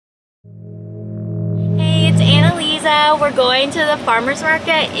Annaliza. We're going to the farmer's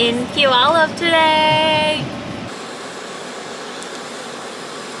market in Puyallup today.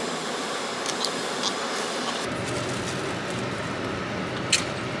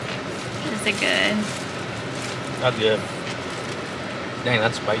 Is it good? Not good. Dang,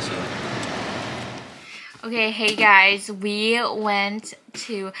 that's spicy. Okay, hey guys, we went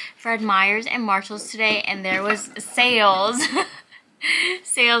to Fred Meyer's and Marshall's today and there was sales.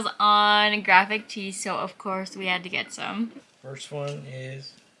 Sales on graphic tees, so of course we had to get some. First one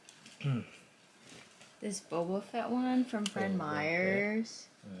is this Boba Fett one from Fred Meyer's.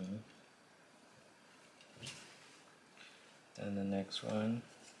 And the next one.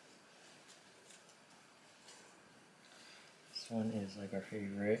 This one is like our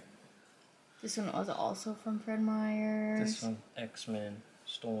favorite. This one was also from Fred Meyer's. This one, X-Men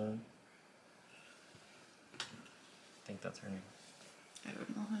Storm. I think that's her name. I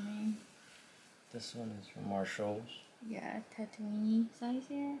don't know her name. This one is from Marshall's. Yeah, Tatooine size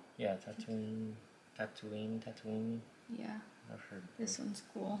here. Yeah, Tatooine. Yeah. I've heard. This one's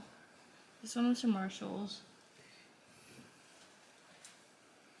cool. This one was from Marshall's.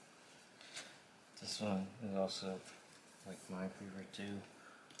 This one is also like my favorite too.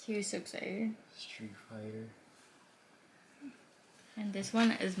 He was so excited. Street Fighter. And this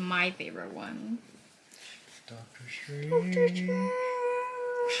one is my favorite one. Dr. Strange.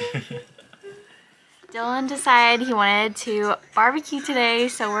 Dylan decided he wanted to barbecue today,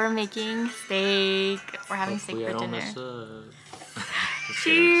 so we're making steak. We're having steak for dinner. Cheers!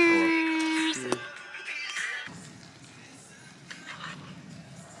 Cheers.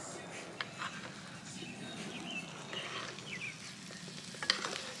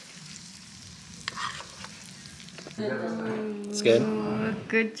 It's good.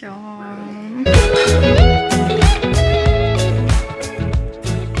 Good job.